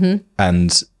 Mm-hmm.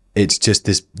 And it's just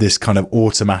this kind of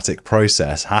automatic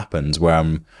process happens where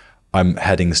I'm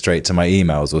heading straight to my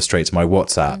emails or straight to my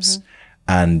WhatsApps,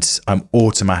 and I'm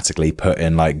automatically put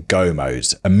in like go mode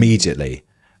immediately.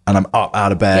 And I'm up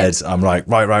out of bed. I'm like,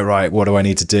 right. What do I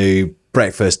need to do?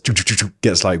 Breakfast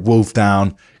gets like wolf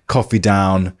down, coffee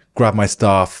down, grab my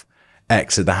stuff,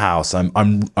 exit the house.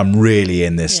 I'm really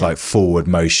in this like forward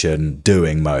motion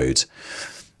doing mode.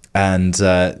 And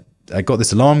I got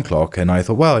this alarm clock, and I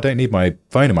thought, well, I don't need my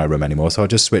phone in my room anymore, so I'll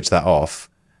just switch that off.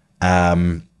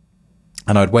 And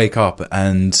I'd wake up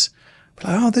and be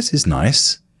like, oh, this is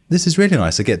nice. This is really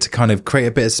nice. I get to kind of create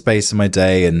a bit of space in my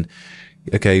day, and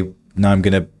okay, now I'm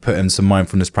going to put in some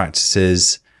mindfulness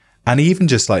practices, and even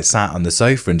just like sat on the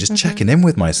sofa and just checking in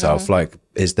with myself. Like,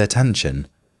 is there tension?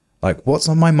 Like, what's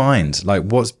on my mind? Like,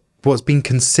 what's been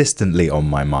consistently on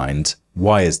my mind?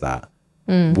 Why is that?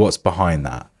 What's behind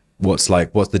that? What's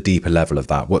the deeper level of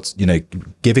that? What's,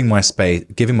 giving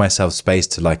myself space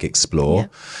to like explore,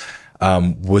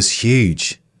 was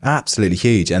huge. Absolutely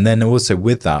huge. And then also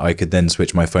with that, I could then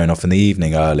switch my phone off in the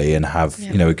evening early and have,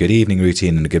 a good evening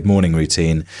routine and a good morning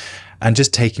routine, and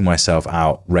just taking myself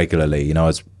out regularly. I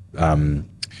was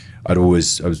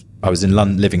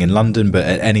living in London, but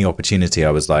at any opportunity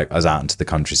I was out into the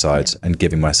countryside and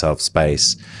giving myself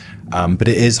space. But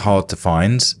it is hard to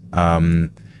find.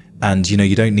 And,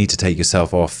 you don't need to take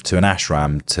yourself off to an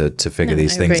ashram to figure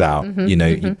these things out,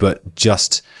 but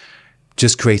just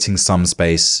creating some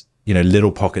space,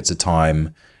 little pockets of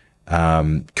time,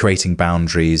 creating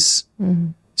boundaries,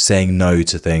 saying no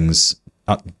to things,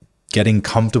 getting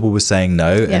comfortable with saying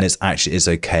no. And it's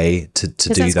okay to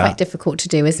do that. It's quite difficult to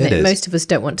do, isn't it? Most of us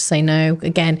don't want to say no.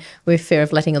 Again, we're fear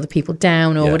of letting other people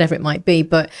down or whatever it might be.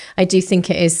 But I do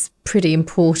think it is pretty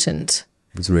important.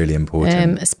 It's really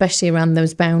important. Especially around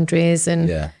those boundaries and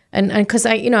because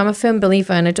I'm a firm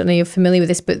believer, and I don't know if you're familiar with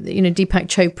this, but Deepak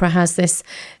Chopra has this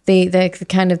the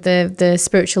kind of the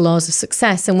spiritual laws of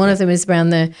success, and one of them is around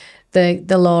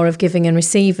the law of giving and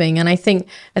receiving. And I think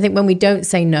when we don't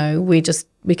say no, we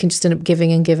can just end up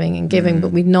giving and giving and giving,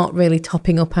 but we're not really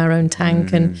topping up our own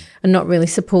tank and not really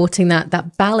supporting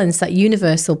that balance, that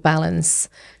universal balance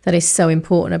that is so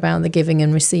important about the giving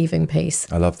and receiving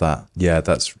piece. I love that. Yeah,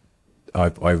 that's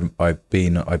I've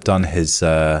done his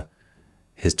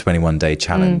 21-day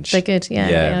challenge. They're good.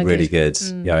 Yeah, really good.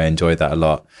 Yeah, I enjoyed that a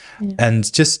lot. Yeah. And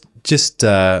just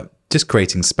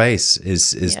creating space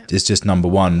is just number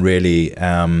one, really.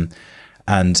 And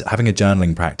having a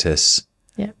journaling practice.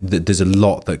 Yeah. There's a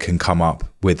lot that can come up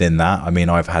within that. I mean,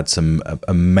 I've had some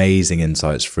amazing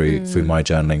insights through my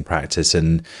journaling practice,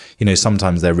 and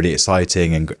sometimes they're really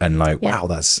exciting and like, wow,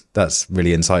 that's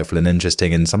really insightful and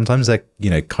interesting. And sometimes they're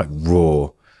quite raw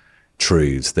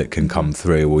truths that can come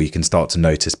through, or you can start to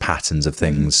notice patterns of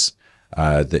things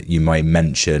that you might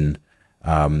mention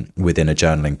within a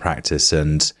journaling practice,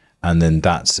 and And then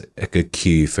that's a good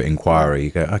cue for inquiry. You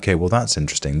go, okay, well, that's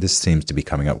interesting. This seems to be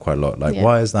coming up quite a lot. Like,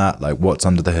 why is that? Like, what's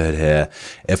under the hood here?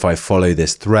 If I follow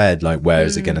this thread, like, where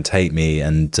is it going to take me?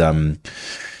 And so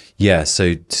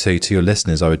to your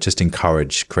listeners, I would just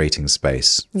encourage creating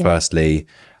space. Firstly,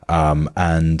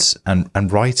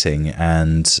 and writing,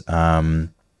 and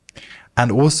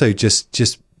also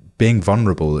just being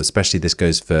vulnerable. Especially this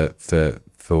goes for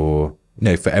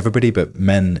for everybody, but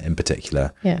men in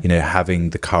particular.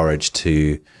 Having the courage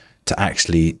to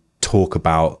actually talk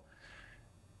about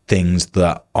things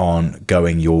that aren't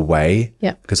going your way.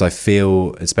 Because I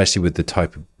feel, especially with the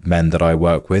type of men that I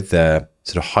work with, they're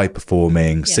sort of high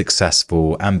performing,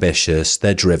 successful, ambitious,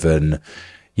 they're driven,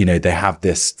 they have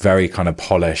this very kind of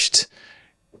polished,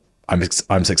 I'm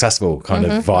successful kind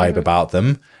of vibe about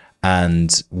them.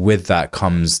 And with that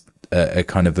comes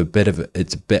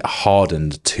it's a bit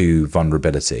hardened to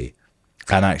vulnerability.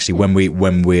 And actually when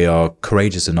we are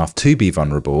courageous enough to be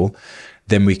vulnerable,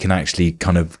 then we can actually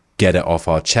kind of get it off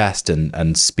our chest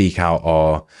and speak out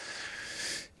our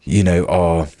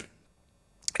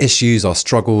issues, our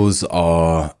struggles,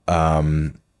 our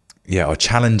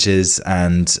challenges,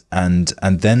 and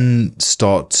then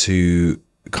start to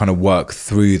kind of work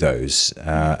through those,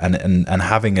 and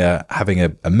having a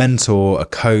mentor, a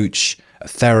coach, a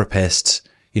therapist,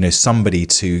 somebody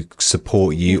to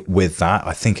support you with that.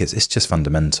 I think it's just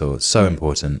fundamental. It's so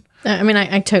important. I mean,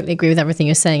 I totally agree with everything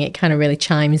you're saying. It kind of really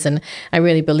chimes, and I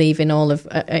really believe in all of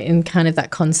in kind of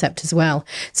that concept as well.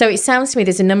 So it sounds to me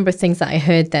there's a number of things that I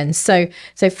heard then. So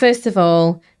first of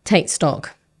all, take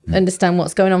stock, understand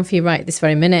what's going on for you right this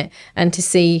very minute, and to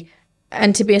see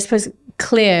and to be, I suppose,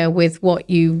 clear with what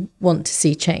you want to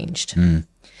see changed.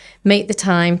 Make the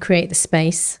time, create the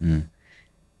space, do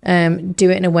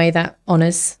it in a way that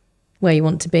honors where you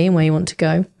want to be and where you want to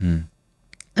go.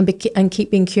 And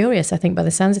keep being curious, I think, by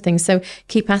the sounds of things. So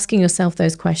keep asking yourself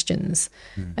those questions.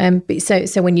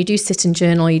 So when you do sit and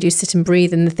journal, or you do sit and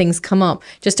breathe and the things come up,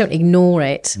 just don't ignore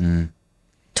it.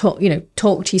 Talk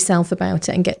to yourself about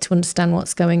it and get to understand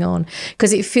what's going on.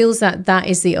 Because it feels that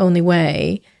is the only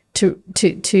way to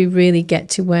really get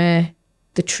to where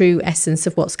the true essence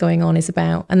of what's going on is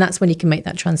about. And that's when you can make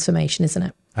that transformation, isn't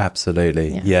it?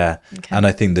 Absolutely. Yeah. Okay. And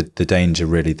I think that the danger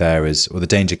really there is, or the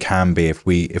danger can be, if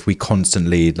we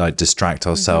constantly like distract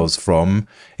ourselves from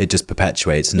it, just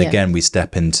perpetuates. And again, we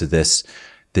step into this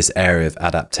area of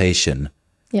adaptation.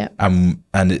 And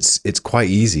it's quite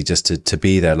easy just to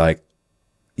be there. Like,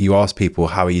 you ask people,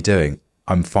 how are you doing?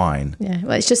 I'm fine.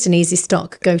 Well, it's just an easy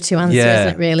stock go-to answer,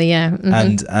 isn't it, really?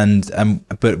 And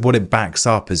but what it backs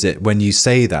up is it when you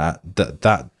say that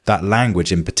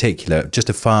language in particular just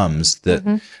affirms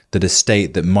that that a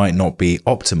state that might not be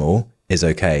optimal is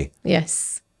okay.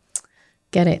 Yes.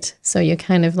 Get it. So you're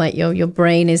kind of like your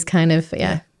brain is kind of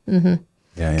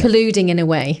colluding in a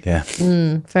way.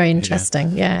 Very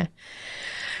interesting.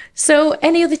 So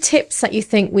any other tips that you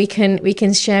think we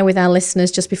can share with our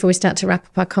listeners just before we start to wrap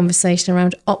up our conversation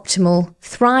around optimal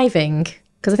thriving?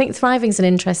 Because I think thriving is an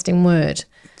interesting word.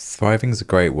 Thriving is a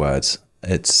great word.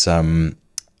 It's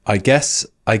I guess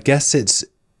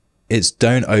it's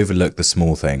don't overlook the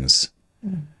small things.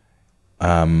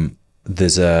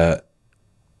 There's a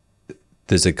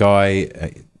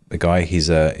guy he's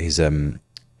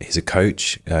a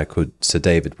coach called Sir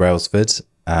David Brailsford,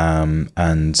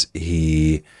 and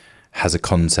he has a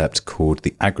concept called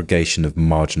the aggregation of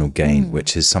marginal gain,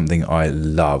 which is something I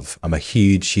love. I'm a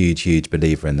huge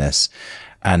believer in this.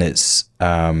 And it's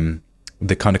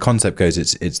the kind of concept goes,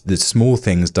 it's the small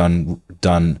things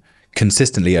done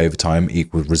consistently over time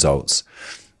equal results.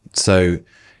 So,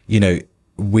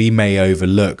 we may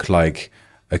overlook like,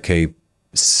 okay,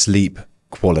 sleep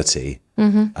quality,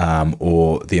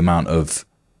 or the amount of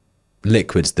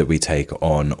liquids that we take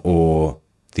on, or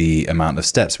the amount of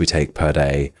steps we take per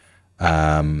day,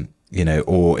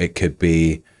 or it could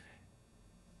be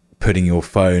putting your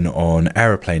phone on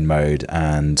airplane mode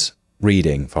and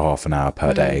reading for half an hour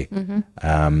per day.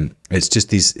 It's just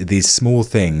these small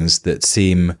things that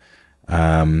seem,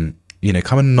 kind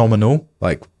of nominal,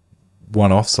 like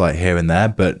one-offs, like here and there,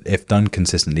 but if done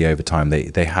consistently over time,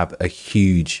 they have a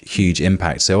huge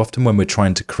impact. So often when we're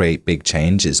trying to create big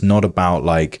change, it's not about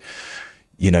like,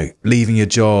 leaving your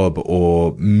job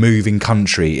or moving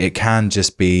country. It can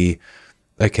just be,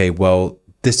 okay, well,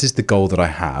 this is the goal that I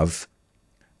have.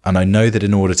 And I know that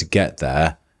in order to get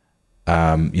there,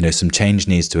 some change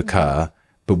needs to occur,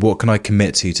 but what can I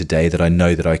commit to today that I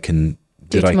know that I can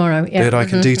do tomorrow? That I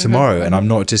can do tomorrow. And I'm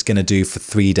not just going to do for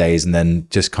 3 days and then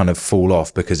just kind of fall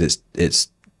off because it's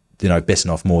bitten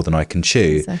off more than I can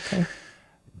chew. Exactly.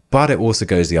 But it also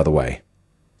goes the other way.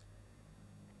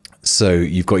 So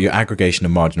you've got your aggregation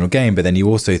of marginal gain, but then you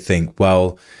also think,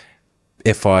 well,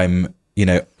 if I'm,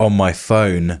 on my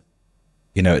phone,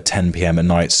 at 10 p.m. at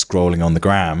night scrolling on the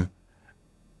gram,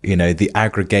 the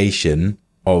aggregation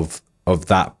of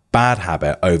that bad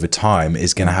habit over time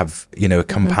is going to have, a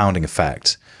compounding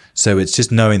effect. So it's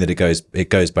just knowing that it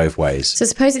goes both ways. So I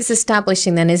suppose it's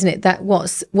establishing then, isn't it, that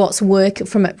what's work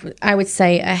from, I would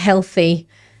say, a healthy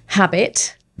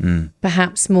habit,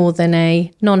 perhaps more than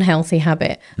a non-healthy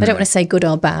habit. I don't want to say good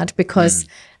or bad, because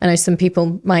I know some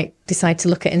people might decide to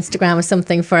look at Instagram or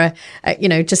something for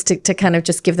just to kind of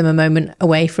just give them a moment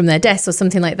away from their desk or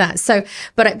something like that. So,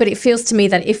 but it feels to me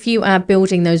that if you are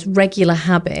building those regular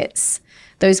habits,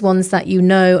 those ones that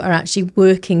are actually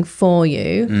working for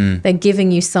you, they're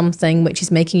giving you something which is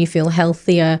making you feel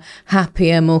healthier,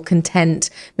 happier, more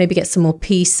content, maybe get some more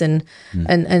peace and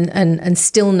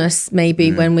stillness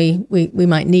maybe when we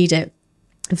might need it,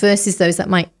 versus those that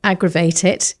might aggravate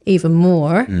it even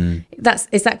more.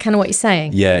 Is that kind of what you're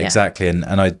saying? Yeah, exactly. And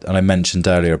I mentioned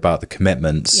earlier about the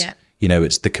commitments. Yeah.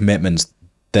 It's the commitments,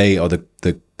 they are the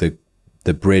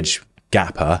bridge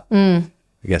gapper.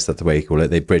 I guess that's the way you call it.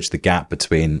 They bridge the gap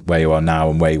between where you are now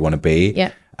and where you want to be.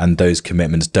 Yeah. And those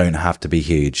commitments don't have to be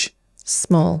huge.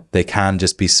 Small. They can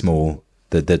just be small.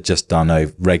 They're just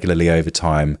done regularly over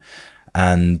time.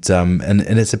 And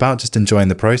it's about just enjoying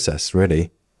the process, really.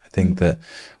 I think that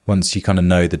once you kind of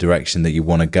know the direction that you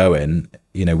want to go in,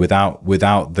 without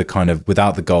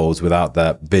the goals, without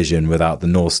that vision, without the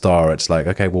North Star, it's like,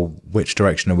 okay, well, which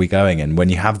direction are we going in? When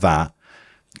you have that,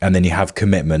 and then you have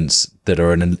commitments that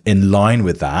are in line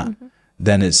with that,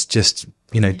 then it's just,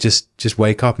 just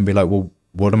wake up and be like, well,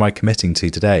 what am I committing to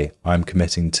today? I'm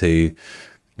committing to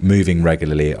moving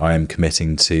regularly. I am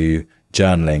committing to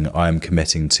journaling. I am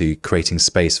committing to creating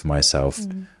space for myself.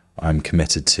 I'm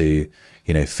committed to,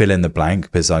 fill in the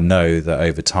blank, because I know that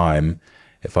over time,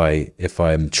 if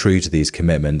I'm true to these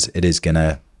commitments, it is going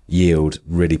to yield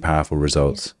really powerful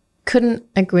results. Couldn't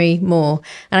agree more.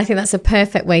 And I think that's a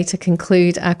perfect way to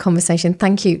conclude our conversation.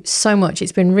 Thank you so much.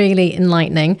 It's been really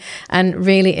enlightening and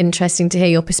really interesting to hear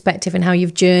your perspective and how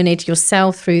you've journeyed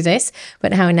yourself through this,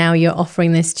 but how now you're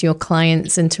offering this to your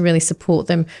clients and to really support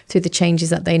them through the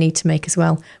changes that they need to make as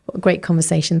well. What a great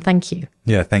conversation. Thank you.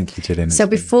 Yeah, thank you, Chittenden. So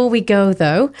before we go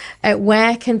though,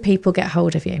 where can people get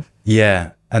hold of you?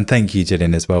 Yeah, and thank you,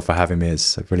 Chittenden, as well for having me.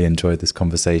 I've really enjoyed this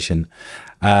conversation.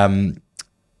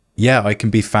 Yeah, I can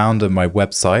be found on my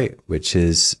website, which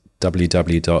is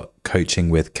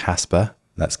www.coachingwithcaspar.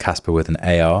 That's Caspar with an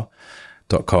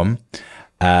AR.com.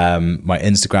 My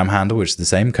Instagram handle, which is the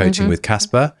same, Coaching with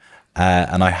Caspar.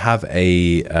 And I have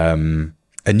a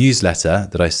newsletter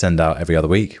that I send out every other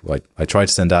week. Well, I try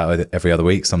to send out every other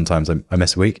week. Sometimes I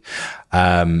miss a week.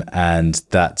 And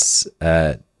that's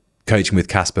Coaching with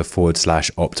Caspar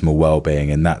 /optimal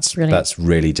wellbeing. And that's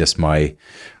really just my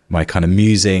kind of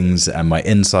musings and my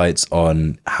insights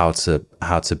on how to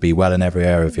be well in every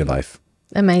area of your life.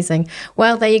 Amazing.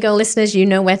 Well, there you go, listeners. You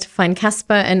know where to find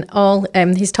Caspar and all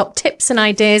his top tips and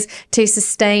ideas to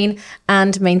sustain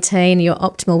and maintain your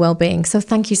optimal well-being. So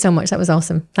thank you so much. That was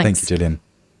awesome. Thanks. Thank you, Gillian.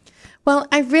 Well,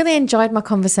 I really enjoyed my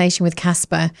conversation with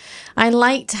Caspar. I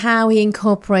liked how he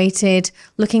incorporated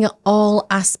looking at all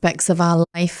aspects of our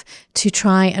life to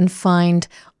try and find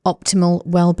optimal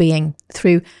well-being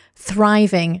through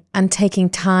thriving and taking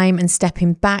time and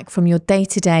stepping back from your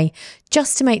day-to-day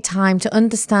just to make time to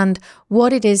understand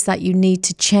what it is that you need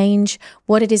to change,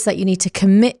 what it is that you need to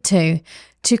commit to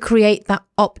create that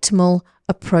optimal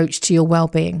approach to your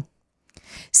well-being.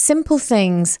 Simple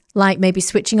things like maybe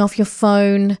switching off your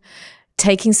phone,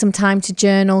 taking some time to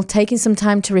journal, taking some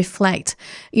time to reflect,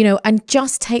 and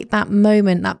just take that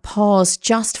moment, that pause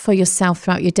just for yourself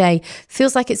throughout your day.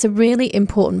 Feels like it's a really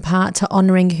important part to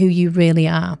honoring who you really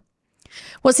are.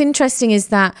 What's interesting is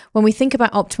that when we think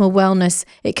about optimal wellness,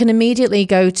 it can immediately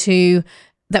go to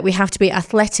that we have to be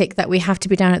athletic, that we have to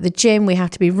be down at the gym, we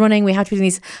have to be running, we have to be doing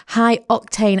these high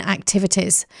octane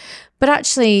activities. But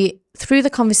actually, through the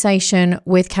conversation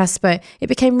with Caspar, it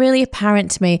became really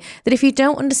apparent to me that if you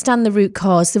don't understand the root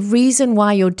cause, the reason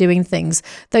why you're doing things,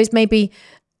 those maybe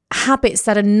habits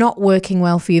that are not working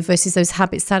well for you versus those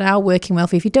habits that are working well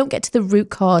for you, if you don't get to the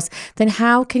root cause, then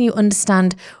how can you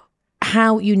understand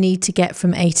how you need to get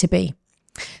from A to B?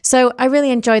 So I really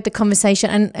enjoyed the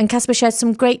conversation, and Caspar shared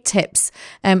some great tips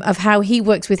of how he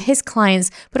works with his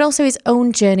clients, but also his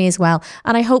own journey as well.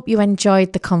 And I hope you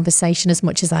enjoyed the conversation as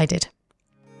much as I did.